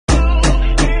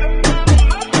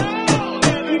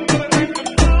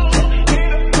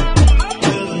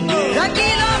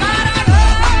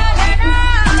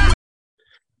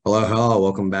Hello, hello.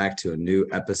 Welcome back to a new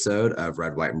episode of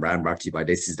Red, White, and Brown brought to you by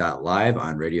Daisy's Live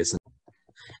on Radio.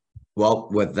 Well,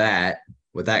 with that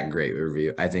great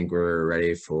review, I think we're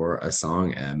ready for a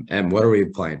song. And what are we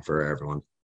playing for everyone?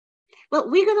 Well,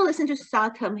 we're going to listen to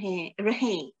Saath Hum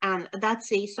Rahe, and that's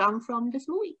a song from this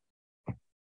movie.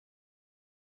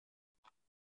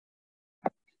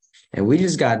 And we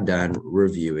just got done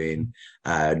reviewing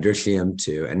Drishyam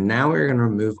 2, and now we're going to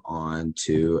move on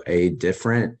to a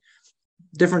different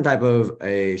type of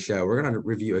a show. We're going to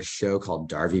review a show called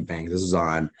Darby Banks. This is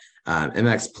on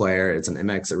MX Player. It's an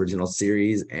MX original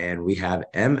series, and we have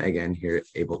M again here,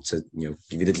 able to give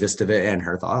you the gist of it and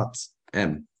her thoughts.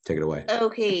 M, take it away.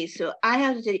 Okay, so I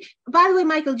have to tell you. By the way,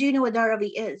 Michael, do you know what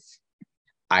Dharavi is?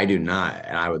 I do not,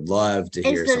 and I would love to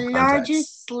hear some context. It's the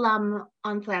largest slum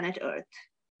on planet Earth.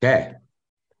 Okay.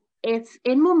 It's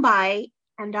in Mumbai,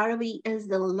 and Dharavi is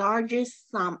the largest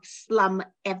slum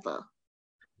ever.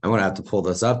 I'm gonna have to pull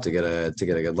this up to get a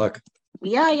good look.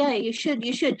 Yeah, you should.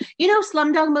 You know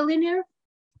Slumdog Millionaire?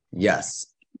 Yes.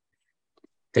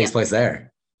 Takes place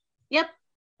there. Yep.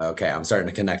 Okay, I'm starting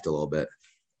to connect a little bit.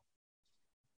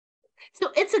 So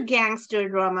it's a gangster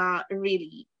drama,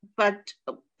 really. But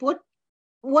what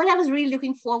I was really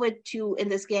looking forward to in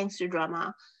this gangster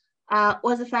drama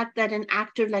was the fact that an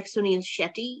actor like Sunil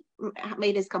Shetty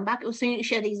made his comeback. Sunil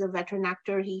Shetty is a veteran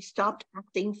actor. He stopped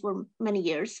acting for many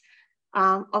years.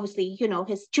 Obviously,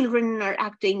 his children are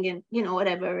acting and,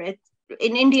 whatever.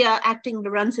 In India, acting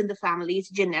runs in the family. It's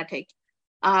genetic.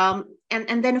 And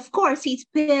then, of course, he's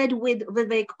paired with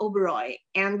Vivek Oberoi.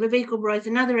 And Vivek Oberoi is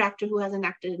another actor who hasn't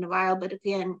acted in a while. But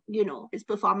again, his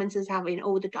performances have been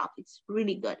over the top. It's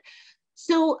really good.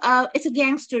 So it's a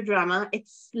gangster drama.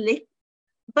 It's slick.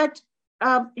 But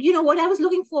what I was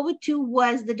looking forward to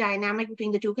was the dynamic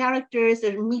between the two characters,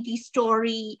 the meaty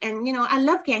story. And, I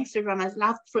love gangster dramas,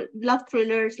 love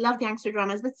thrillers, love gangster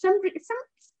dramas. But somewhere,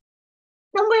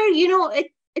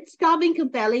 it stopped being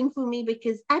compelling for me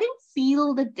because I didn't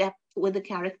feel the depth with the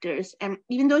characters. And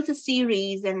even though it's a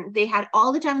series and they had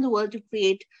all the time in the world to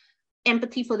create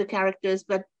empathy for the characters,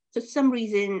 but for some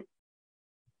reason,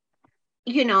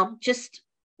 just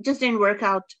didn't work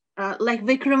out. Like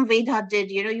Vikram Vedha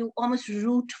did, you almost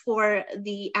root for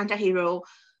the anti-hero.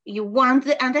 You want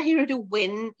the anti-hero to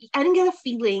win. I didn't get a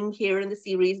feeling here in the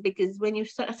series because when you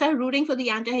start rooting for the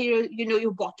anti-hero,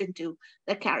 you're bought into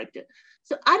the character.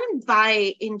 So I didn't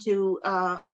buy into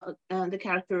the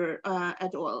character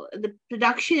at all. The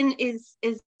production is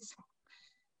a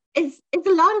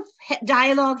lot of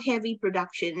dialogue-heavy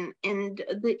production, and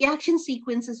the action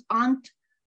sequences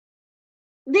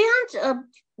they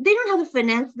don't have the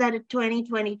finesse that a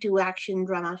 2022 action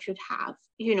drama should have,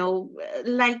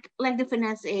 like the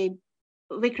finesse a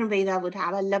Vikram Vedha would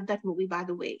have. I love that movie, by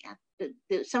the way.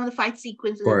 Some of the fight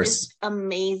sequences are just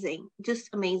amazing. Of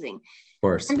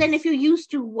course. And then if you're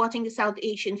used to watching the South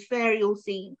Asian fare, you'll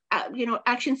see,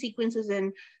 action sequences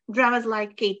and dramas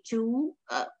like K2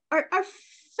 are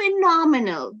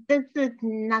phenomenal. There's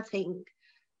nothing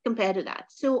compared to that.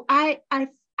 So I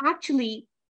actually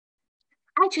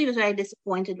was very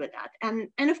disappointed with that.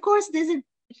 And of course, there's a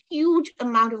huge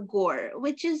amount of gore,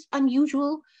 which is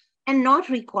unusual and not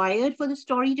required for the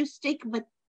story to stick, but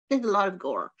there's a lot of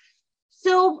gore.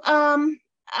 So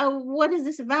what is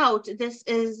this about? This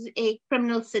is a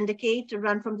criminal syndicate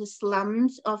run from the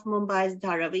slums of Mumbai's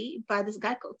Dharavi by this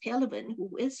guy called Kelavan,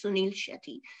 who is Sunil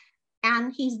Shetty.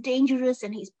 And he's dangerous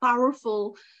and he's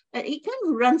powerful. He kind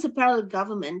of runs a parallel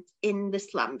government in the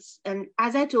slums. And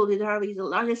as I told you, Dharavi is the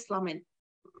largest slum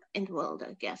in the world,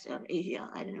 I guess, or Asia,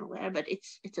 I don't know where, but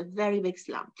it's a very big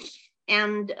slum.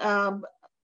 And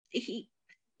he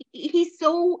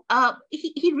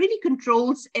really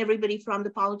controls everybody from the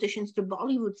politicians to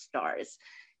Bollywood stars,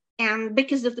 and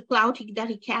because of the clout that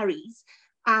he carries.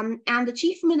 And the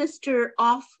chief minister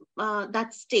of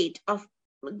that state, of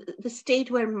the state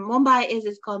where Mumbai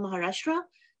is called Maharashtra.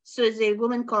 So it's a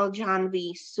woman called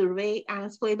Janvi Surve, and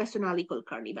it's played by Sonali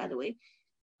Kulkarni, by the way.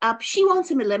 She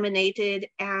wants him eliminated,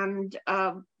 and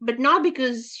but not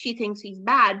because she thinks he's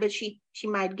bad, but she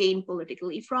might gain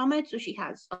politically from it. So she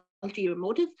has ulterior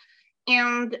motive.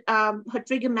 And her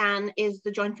trigger man is the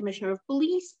Joint Commissioner of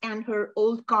Police and her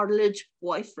old cartilage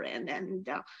boyfriend. And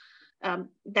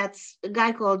that's a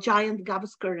guy called Jayant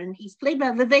Gavaskar, and he's played by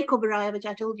Vivek Oberoi, which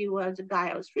I told you was a guy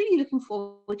I was really looking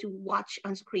forward to watch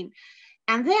on screen.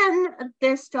 And then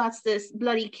there starts this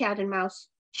bloody cat and mouse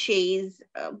chase,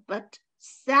 but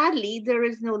sadly, there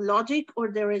is no logic or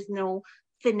there is no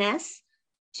finesse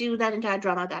to that entire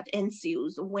drama that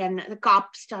ensues when the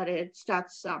cop starts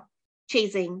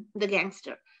chasing the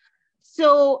gangster.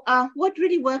 So what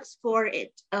really works for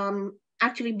it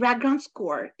actually background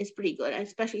score is pretty good,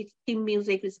 especially theme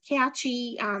music is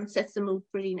catchy and sets the mood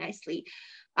pretty nicely.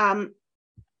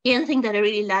 The other thing that I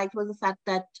really liked was the fact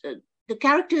that the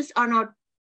characters are not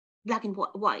black and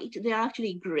white. They're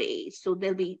actually gray. So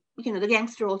there'll be, the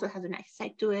gangster also has a nice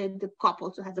side to it. The cop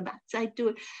also has a bad side to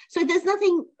it. So there's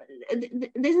nothing,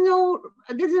 there's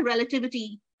a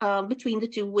relativity between the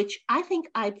two, which I think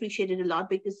I appreciated a lot,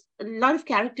 because a lot of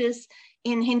characters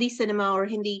in Hindi cinema or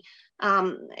Hindi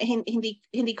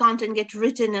content get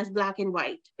written as black and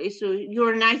white. So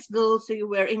you're a nice girl, so you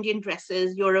wear Indian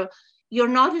dresses. You're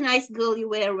not a nice girl, you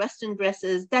wear Western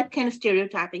dresses. That kind of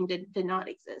stereotyping did not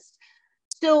exist.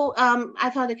 So I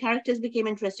thought the characters became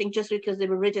interesting just because they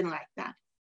were written like that.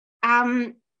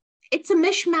 It's a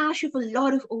mishmash of a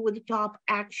lot of over-the-top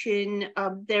action.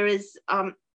 There's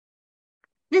a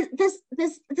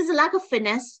lack of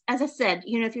finesse. As I said,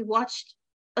 if you watched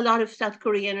a lot of South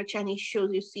Korean or Chinese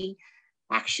shows, you see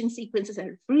action sequences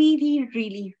are really,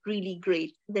 really, really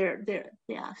great. They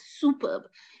are superb.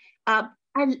 I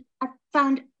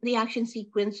found the action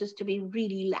sequences to be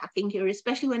really lacking here,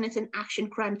 especially when it's an action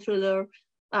crime thriller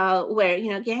where,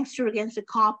 gangster against a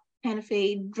cop kind of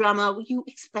a drama. You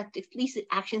expect at least the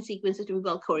action sequences to be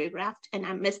well choreographed, and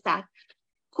I missed that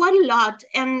quite a lot.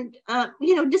 And,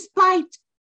 despite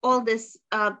all this,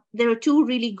 there are two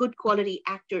really good quality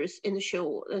actors in the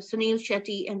show, Sunil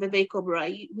Shetty and Vivek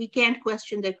Oberoi. We can't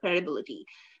question their credibility.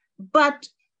 But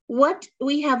what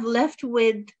we have left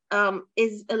with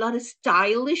is a lot of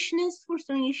stylishness for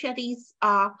Sunil Shetty's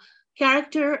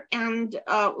character, and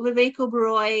Vivek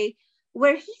Oberoi,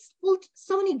 where he's pulled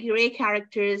so many gray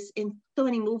characters in so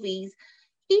many movies.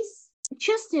 He's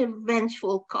just a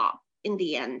vengeful cop in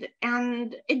the end,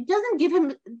 and it doesn't give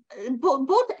him,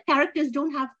 both characters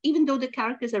don't have, even though the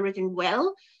characters are written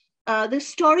well, the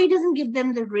story doesn't give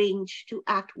them the range to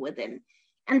act within.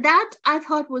 And that, I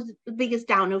thought, was the biggest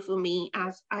downer for me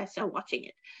as I started watching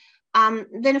it.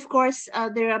 Then, of course,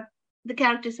 the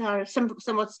characters are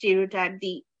somewhat stereotyped.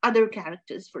 The other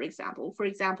characters, for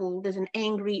example, there's an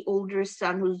angry older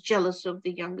son who's jealous of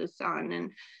the younger son,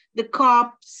 and the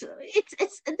cops.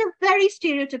 They're very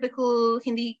stereotypical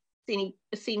Hindi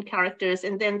scene characters.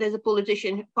 And then there's a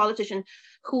politician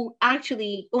who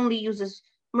actually only uses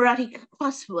Marathi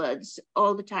cuss words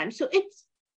all the time. So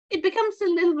it becomes a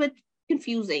little bit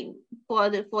confusing for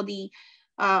the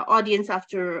audience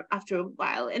after a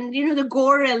while. And the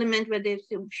gore element where they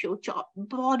show chopped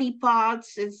body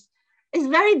parts is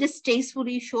very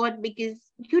distastefully short, because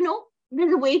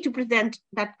there's a way to present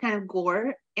that kind of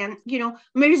gore. And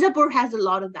Mirzapur has a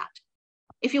lot of that.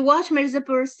 If you watch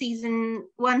Mirzapur season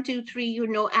 1, 2, 3,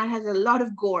 it has a lot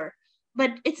of gore,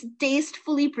 but it's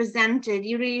tastefully presented.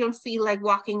 You really don't feel like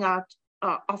walking out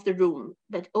of the room.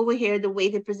 But over here, the way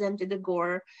they presented the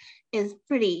gore is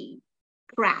pretty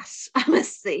crass, I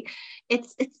must say.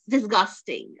 It's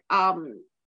disgusting.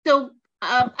 So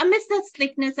I missed that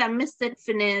slickness. I missed that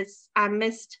finesse. I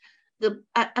missed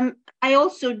I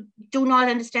also do not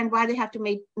understand why they have to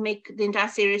make the entire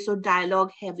series so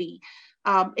dialogue heavy.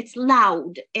 It's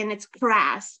loud and it's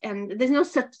crass, and there's no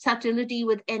subtlety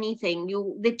with anything.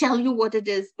 They tell you what it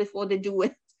is before they do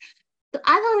it. So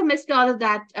I thought I missed all of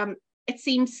that. It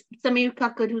seems Samir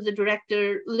Kakkad, who's a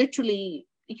director, literally,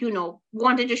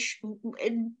 wanted to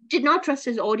did not trust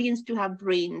his audience to have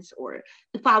brains or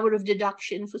the power of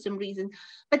deduction for some reason.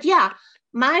 But yeah,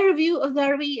 my review of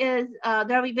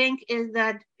Darvi Bank is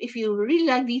that if you really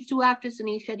like these two actors,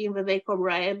 Sunil Shetty and Vivek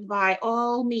Oberoi, by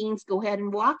all means, go ahead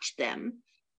and watch them.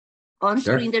 On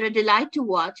screen, they're a delight to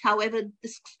watch. However, the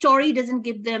story doesn't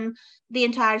give them the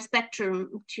entire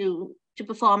spectrum to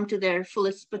perform to their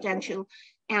fullest potential.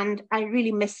 And I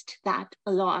really missed that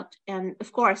a lot. And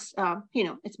of course,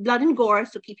 it's blood and gore,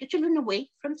 so keep your children away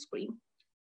from the screen.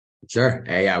 Sure.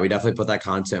 Yeah, we definitely put that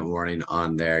content warning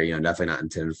on there, definitely not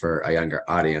intended for a younger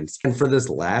audience. And for this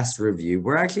last review,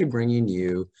 we're actually bringing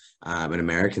you an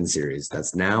American series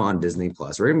that's now on Disney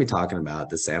Plus. We're going to be talking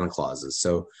about The Santa Clauses.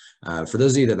 So for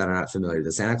those of you that are not familiar,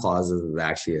 The Santa Clauses is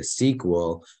actually a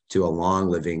sequel to a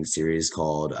long-living series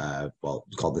called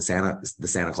the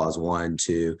Santa Claus 1,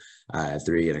 2,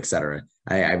 3, and etc.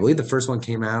 I believe the first one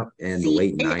came out in the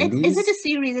late 90s. Is it a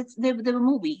series? It's the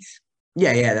movies.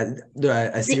 Yeah,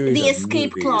 a series the of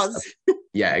escape movies. clause.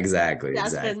 Yeah, exactly.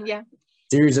 Yeah.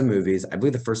 Series of movies. I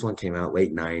believe the first one came out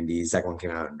late 90s, second one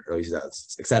came out in early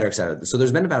 2000s, et cetera, et cetera. So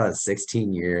there's been about a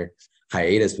 16-year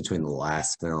hiatus between the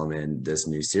last film and this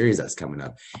new series that's coming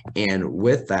up. And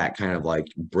with that kind of like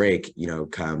break,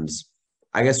 comes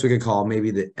I guess we could call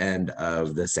maybe the end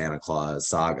of the Santa Claus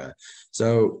saga.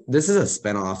 So this is a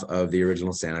spinoff of the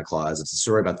original Santa Claus. It's a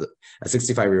story about a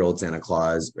 65-year-old Santa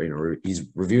Claus. He's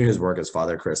reviewing his work as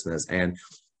Father Christmas, and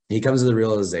he comes to the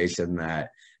realization that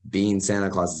being Santa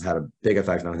Claus has had a big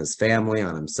effect on his family,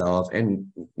 on himself, and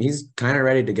he's kind of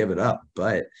ready to give it up.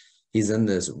 But he's in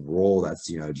this role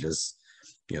that's, just,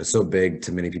 so big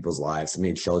to many people's lives, to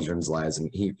many children's lives, and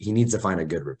he needs to find a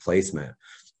good replacement.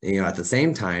 At the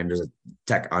same time, there's a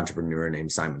tech entrepreneur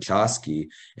named Simon Chosky,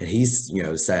 and he's,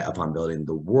 set upon building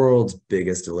the world's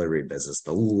biggest delivery business,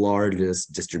 the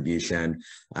largest distribution,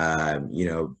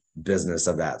 business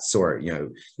of that sort.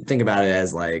 You think about it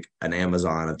as like an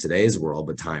Amazon of today's world,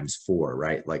 but times 4,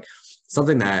 right? Like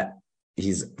something that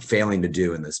he's failing to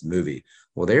do in this movie.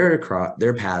 Well,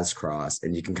 their paths cross,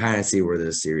 and you can kind of see where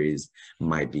this series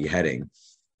might be heading.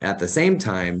 At the same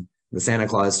time, the Santa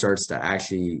Claus starts to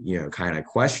actually, kind of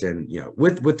question,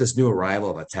 with this new arrival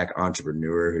of a tech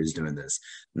entrepreneur who's doing this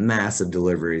massive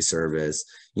delivery service,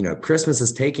 Christmas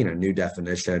is taking a new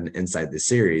definition inside the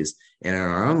series. And in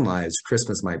our own lives,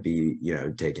 Christmas might be,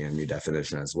 taking a new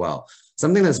definition as well.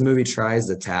 Something this movie tries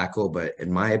to tackle, but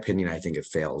in my opinion, I think it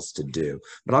fails to do.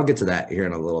 But I'll get to that here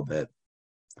in a little bit.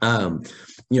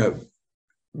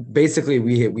 Basically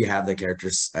we have the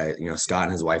characters, Scott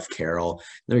and his wife Carol.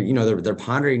 They're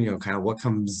pondering, kind of what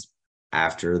comes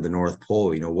after the North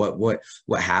Pole.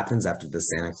 What happens after the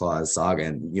Santa Claus saga.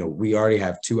 And we already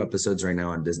have 2 episodes right now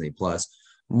on Disney Plus.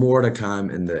 More to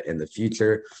come in the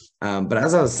future. But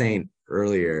as I was saying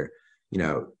earlier,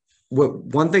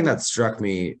 one thing that struck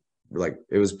me, like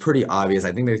it was pretty obvious.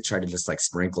 I think they tried to just like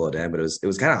sprinkle it in, but it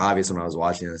was kind of obvious when I was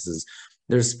watching this. Is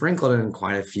there's sprinkled in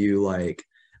quite a few, like,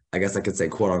 I guess I could say,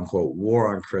 quote unquote,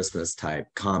 war on Christmas type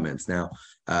comments. Now,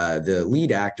 the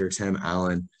lead actor, Tim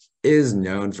Allen, is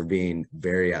known for being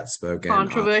very outspoken,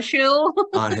 controversial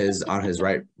on his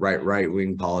right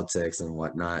wing politics and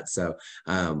whatnot. So,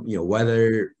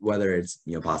 whether it's,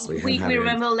 possibly him we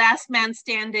remember Last Man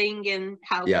Standing and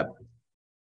how.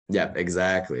 Yep,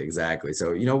 exactly.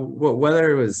 So,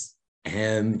 whether it was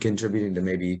him contributing to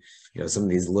maybe, some of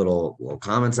these little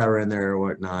comments that were in there or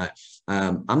whatnot,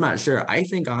 I'm not sure. I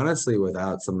think honestly,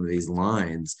 without some of these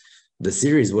lines, the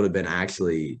series would have been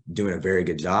actually doing a very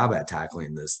good job at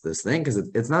tackling this thing, because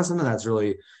it's not something that's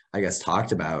really, I guess,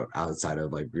 talked about outside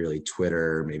of like really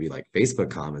Twitter, maybe like Facebook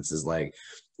comments. Is like,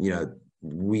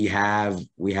 we have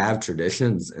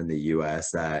traditions in the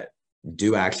US that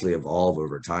do actually evolve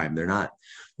over time.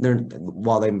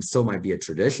 While they still might be a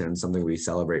tradition, something we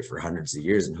celebrate for hundreds of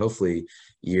years and hopefully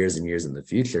years and years in the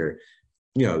future,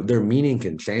 their meaning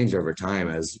can change over time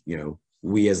as,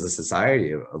 we as a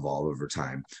society evolve over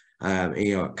time.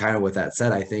 Kind of with that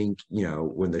said, I think,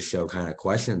 when the show kind of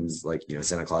questions, like,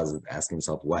 Santa Claus is asking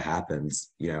himself, what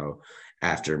happens,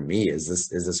 after me? Is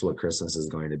this what Christmas is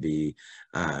going to be?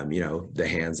 The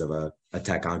hands of a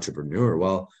tech entrepreneur.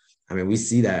 Well, I mean, we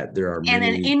see that there are many...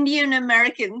 And an Indian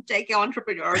American tech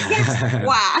entrepreneur. Guess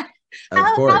why?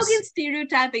 How can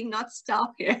stereotyping not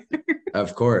stop here?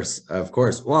 Of course.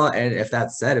 Well, and if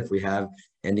that's said, if we have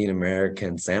Indian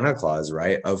American Santa Claus,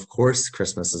 right, of course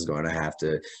Christmas is going to have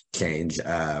to change,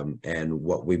 and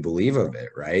what we believe of it,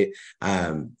 right?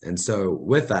 And so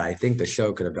with that, I think the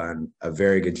show could have done a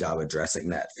very good job addressing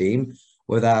that theme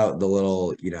without the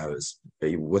little,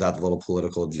 without the little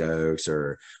political jokes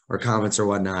or comments or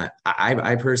whatnot.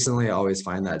 I personally always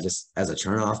find that just as a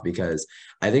turnoff, because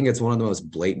I think it's one of the most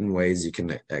blatant ways you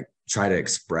can try to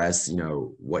express,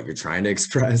 what you're trying to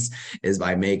express, is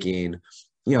by making,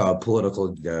 a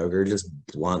political joke or just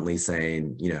bluntly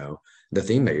saying, the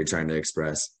theme that you're trying to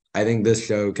express. I think this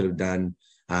show could have done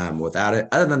without it.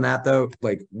 Other than that, though,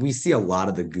 like, we see a lot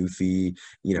of the goofy,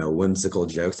 whimsical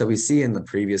jokes that we see in the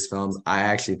previous films. I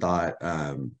actually thought,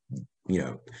 I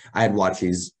had watched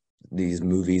these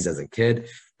movies as a kid,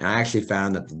 and I actually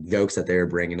found that the jokes that they were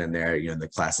bringing in there, the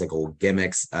classical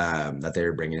gimmicks that they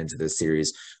were bringing into this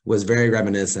series, was very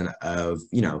reminiscent of,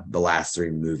 the last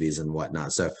 3 movies and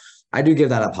whatnot. So I do give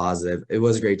that a positive. It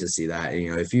was great to see that.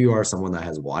 If you are someone that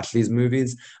has watched these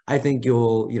movies, I think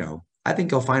you'll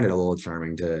find it a little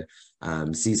charming to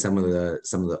see some of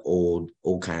the old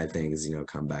kind of things,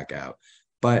 come back out.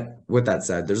 But with that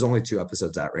said, there's only 2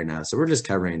 episodes out right now, so we're just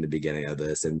covering the beginning of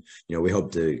this, and we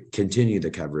hope to continue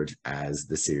the coverage as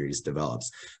the series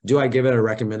develops. Do I give it a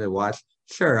recommended watch?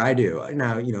 Sure, I do.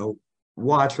 Now,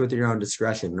 watch with your own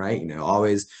discretion, right?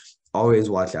 Always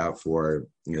watch out for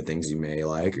things you may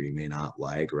like or you may not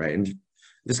like, right? And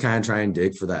just kind of try and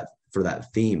dig for for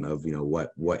that theme of,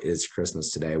 what is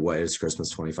Christmas today? What is Christmas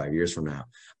 25 years from now?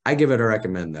 I give it a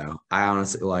recommend though. I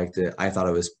honestly liked it. I thought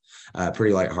it was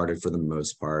pretty lighthearted for the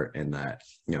most part, and that,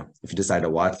 if you decide to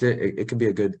watch it could be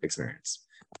a good experience.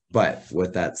 But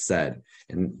with that said,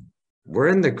 and we're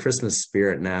in the Christmas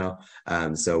spirit now,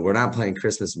 so we're not playing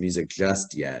Christmas music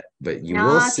just yet, but you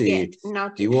will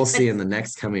see in the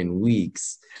next coming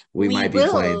weeks we might be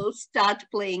playing. Start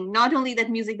playing not only that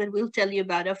music, but we'll tell you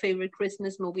about our favorite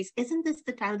Christmas movies. Isn't this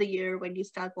the time of the year when you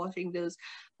start watching those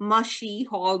mushy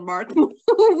Hallmark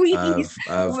movies?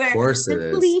 Of course it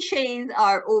is. The cliches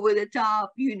are over the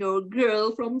top,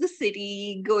 girl from the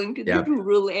city going to the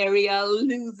rural area,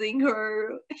 losing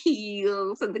her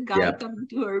heels, and the guy coming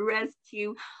to her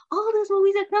rescue. All those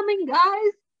movies are coming,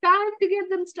 guys. Time to get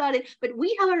them started. But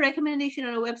we have a recommendation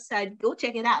on our website. Go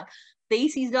check it out.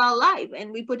 Live,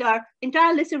 and we put our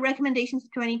entire list of recommendations for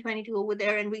 2022 over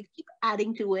there, and we keep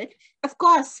adding to it. Of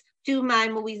course, two of my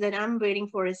movies that I'm waiting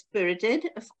for is Spirited,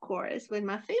 of course, with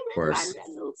my favorite Ryan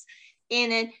Reynolds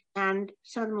in it, and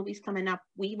some of the movies coming up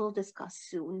we will discuss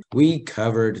soon. We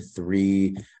covered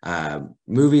 3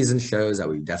 movies and shows that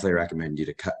we definitely recommend you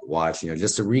to watch.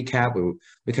 Just to recap,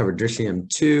 we covered Drishyam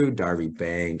 2, Darby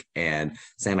Bank, and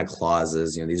Santa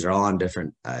Clauses. These are all on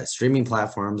different streaming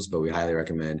platforms, but we highly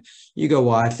recommend you go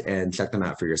watch and check them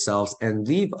out for yourselves, and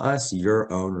leave us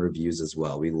your own reviews as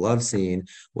well. We love seeing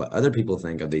what other people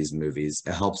think of these movies.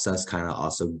 It helps us kind of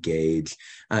also gauge,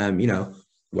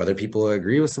 whether people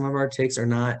agree with some of our takes or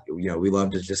not. We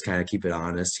love to just kind of keep it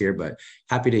honest here, but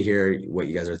happy to hear what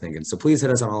you guys are thinking. So please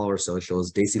hit us on all our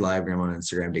socials, Daisy Livegram on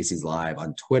Instagram, Daisy's Live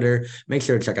on Twitter. Make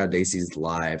sure to check out Daisy's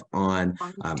Live on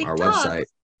our website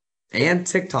and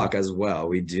TikTok as well.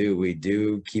 We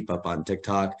do keep up on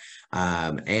TikTok,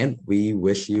 and we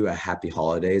wish you a happy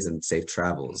holidays and safe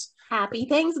travels. Happy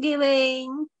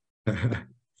Thanksgiving.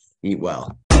 Eat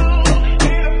well.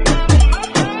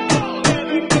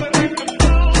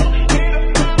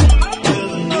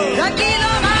 Tranquilo.